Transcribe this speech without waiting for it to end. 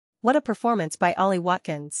What a performance by Ollie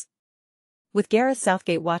Watkins. With Gareth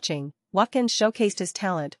Southgate watching, Watkins showcased his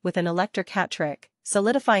talent with an electric hat-trick,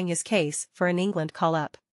 solidifying his case for an England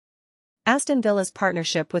call-up. Aston Villa's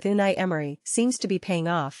partnership with Unai Emery seems to be paying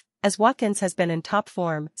off, as Watkins has been in top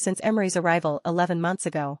form since Emery's arrival 11 months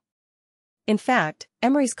ago. In fact,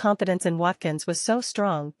 Emery's confidence in Watkins was so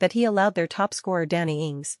strong that he allowed their top scorer Danny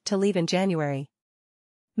Ings to leave in January.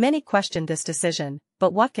 Many questioned this decision,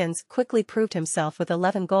 but Watkins quickly proved himself with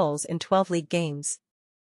 11 goals in 12 league games.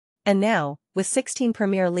 And now, with 16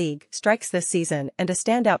 Premier League strikes this season and a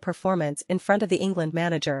standout performance in front of the England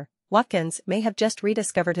manager, Watkins may have just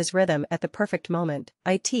rediscovered his rhythm at the perfect moment.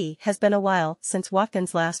 It has been a while since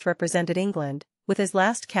Watkins last represented England, with his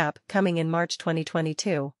last cap coming in March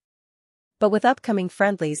 2022. But with upcoming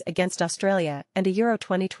friendlies against Australia and a Euro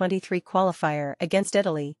 2023 qualifier against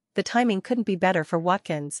Italy, the timing couldn't be better for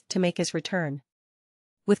Watkins to make his return.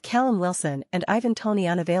 With Callum Wilson and Toney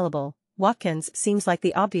unavailable, Watkins seems like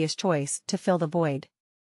the obvious choice to fill the void.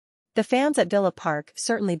 The fans at Villa Park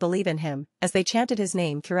certainly believe in him, as they chanted his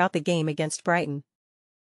name throughout the game against Brighton.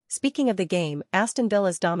 Speaking of the game, Aston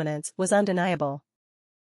Villa's dominance was undeniable.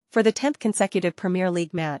 For the 10th consecutive Premier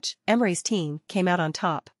League match, Emery's team came out on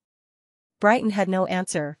top. Brighton had no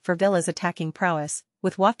answer for Villa's attacking prowess,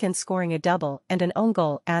 with Watkins scoring a double and an own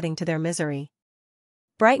goal adding to their misery.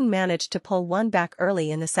 Brighton managed to pull one back early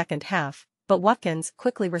in the second half, but Watkins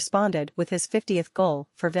quickly responded with his 50th goal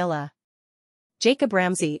for Villa. Jacob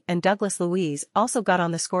Ramsey and Douglas Luiz also got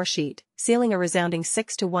on the scoresheet, sealing a resounding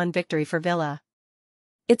 6-1 victory for Villa.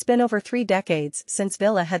 It's been over 3 decades since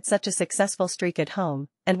Villa had such a successful streak at home,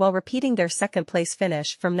 and while repeating their second-place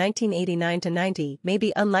finish from 1989-90 may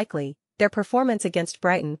be unlikely, their performance against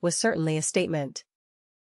Brighton was certainly a statement.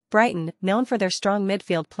 Brighton, known for their strong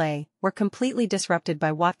midfield play, were completely disrupted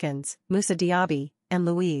by Watkins, Moussa Diaby, and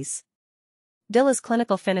Luiz. Villa's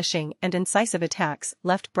clinical finishing and incisive attacks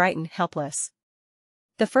left Brighton helpless.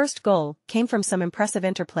 The first goal came from some impressive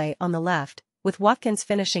interplay on the left, with Watkins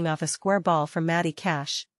finishing off a square ball from Matty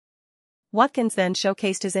Cash. Watkins then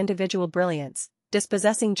showcased his individual brilliance,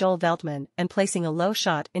 dispossessing Joel Veltman and placing a low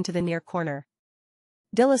shot into the near corner.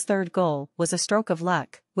 Villa's third goal was a stroke of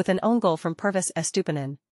luck, with an own goal from Pervis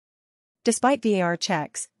Estupinan. Despite VAR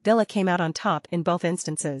checks, Villa came out on top in both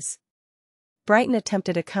instances. Brighton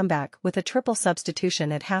attempted a comeback with a triple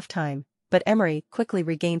substitution at halftime, but Emery quickly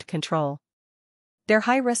regained control. Their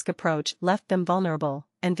high-risk approach left them vulnerable,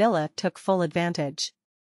 and Villa took full advantage.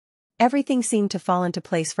 Everything seemed to fall into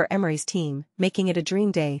place for Emery's team, making it a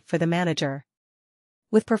dream day for the manager.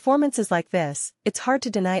 With performances like this, it's hard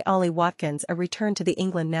to deny Ollie Watkins a return to the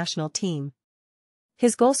England national team.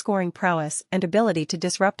 His goal-scoring prowess and ability to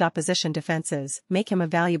disrupt opposition defenses make him a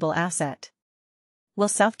valuable asset. Will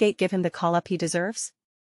Southgate give him the call-up he deserves?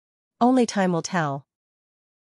 Only time will tell.